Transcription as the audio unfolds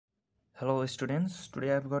Hello students,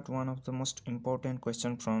 today I've got one of the most important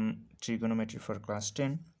question from trigonometry for class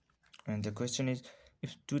 10, and the question is,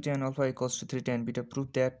 if 2 tan alpha equals to 3 tan beta,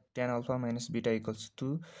 prove that tan alpha minus beta equals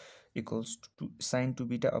to sin 2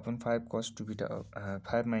 beta upon 5 cos 2 beta,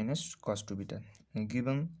 5 minus cos 2 beta. And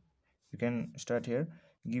given, you can start here,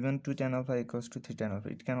 given 2 tan alpha equals to 3 tan alpha,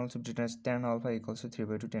 it can also be written as tan alpha equals to 3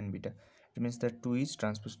 by 2 tan beta. It means that 2 is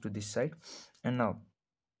transposed to this side.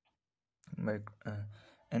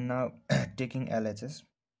 And now taking LHS,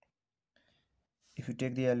 if you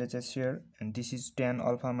take the LHS here, and this is tan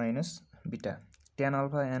alpha minus beta, tan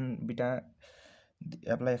alpha and beta,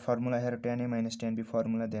 apply formula here, tan A minus tan B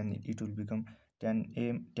formula, then it will become tan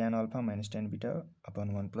alpha minus tan beta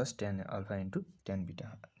upon 1 plus tan alpha into tan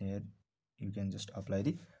beta. Here you can just apply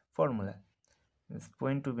the formula. This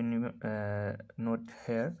point to be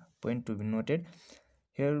point to be noted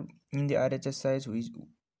here, in the RHS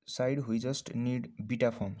side we just need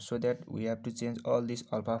beta form, so that we have to change all this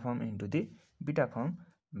alpha form into the beta form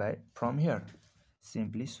from here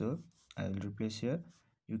simply. So I will replace here,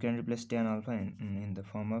 you can replace tan alpha in the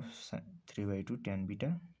form of 3 by 2 tan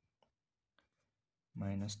beta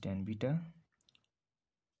minus tan beta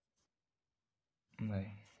by,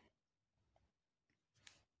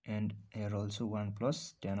 and here also 1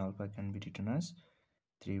 plus tan alpha can be written as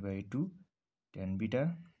 3 by 2 tan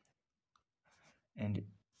beta, and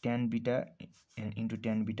tan beta into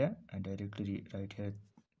tan beta, I directly write here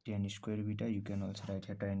tan square beta. You can also write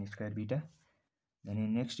here tan square beta. Then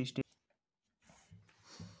in next step,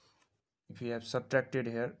 if you have subtracted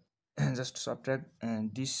here, just subtract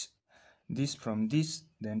this from this,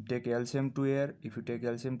 then take LCM to here. If you take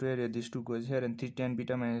LCM to here, this 2 goes here, and 3 tan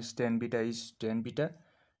beta minus tan beta is tan beta,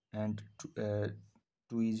 and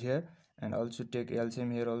 2 is here, and also take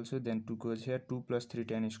LCM here also, then 2 goes here, 2 plus 3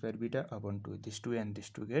 tan square beta upon 2. This 2 and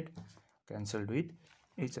this 2 get cancelled with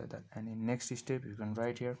each other. And in next step, you can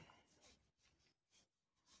write here,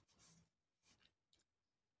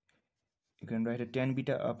 you can write a tan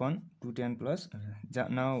beta upon 2 tan plus,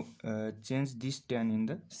 now change this tan in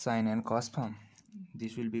the sine and cos form.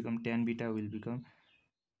 This will become tan beta will become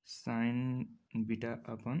sin beta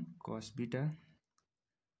upon cos beta,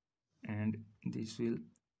 and this will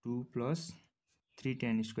 2 plus 3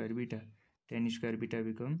 tan square beta. Tan square beta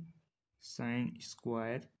become sin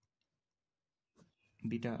square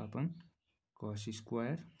beta upon cos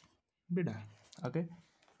square beta. Okay,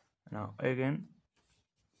 now again,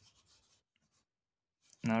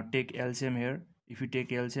 now take LCM here. If you take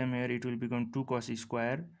LCM here, it will become 2 cos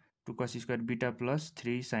square beta plus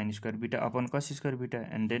 3 sin square beta upon cos square beta,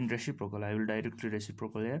 and then reciprocal. I will directly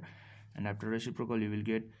reciprocal here, and after reciprocal you will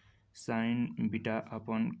get sin beta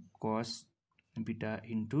upon cos beta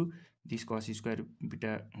into this cos square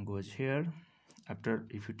beta goes here. After,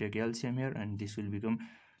 if you take LCM here, and this will become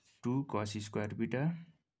 2 cos square beta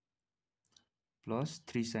plus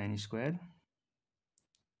 3 sin square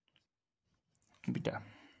beta.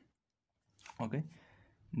 Okay,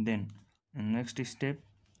 then next step,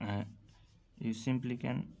 you simply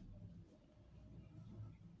can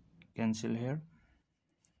cancel here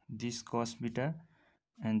this cos beta,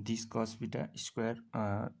 and this cos beta square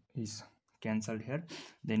is cancelled here.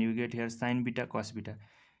 Then you get here sin beta cos beta.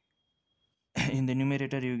 In the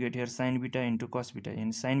numerator you get here sin beta into cos beta.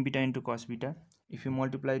 In sin beta into cos beta, if you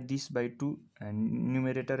multiply this by 2 and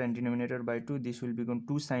numerator and denominator by 2, this will become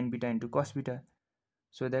 2 sin beta into cos beta.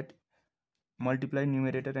 So that multiply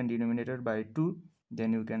numerator and denominator by 2,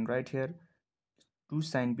 then you can write here 2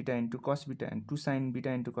 sin beta into cos beta, and 2 sin beta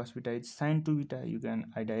into cos beta is sin 2 beta.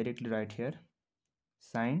 I directly write here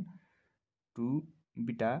sin 2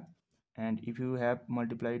 beta, and if you have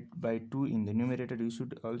multiplied by 2 in the numerator, you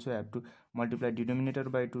should also have to multiply denominator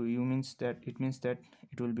by 2. It means that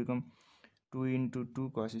it will become 2 into 2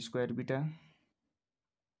 cos square beta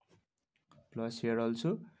plus here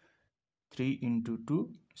also 3 into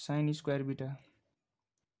 2 sin square beta.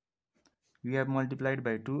 We have multiplied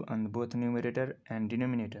by 2 on both numerator and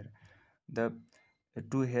denominator. The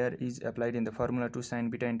 2 here is applied in the formula 2 sin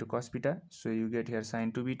beta into cos beta, so you get here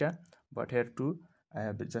sin 2 beta, but here 2 I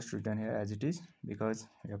have just written here as it is because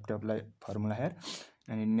you have to apply formula here.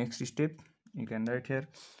 And in next step you can write here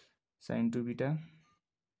sin 2 beta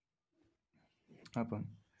upon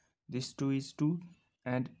this 2 is 2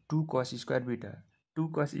 and 2 cos square beta. 2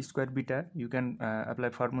 cos square beta, you can apply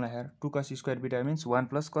formula here. 2 cos square beta means 1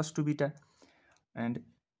 plus cos 2 beta, and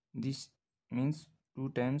this means 2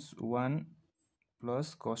 times 1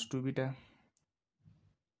 plus cos 2 beta,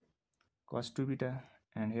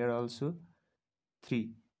 and here also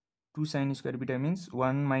 3. 2 sin square beta means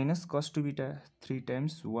 1 minus cos 2 beta, 3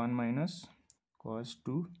 times 1 minus cos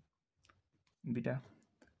 2 beta.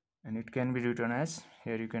 and it can be written as,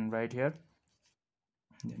 here you can write here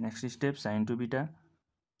the next step, sin 2 beta,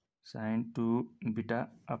 sin 2 beta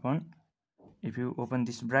upon, if you open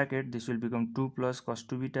this bracket, this will become 2 plus cos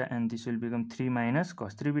 2 beta, and this will become 3 minus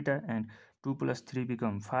cos 3 beta, and 2 plus 3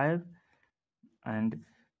 become 5, and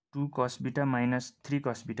 2 cos beta minus 3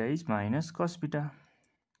 cos beta is minus cos beta,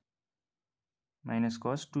 minus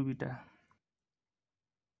cos 2 beta,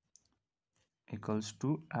 equals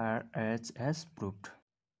to RH as proved.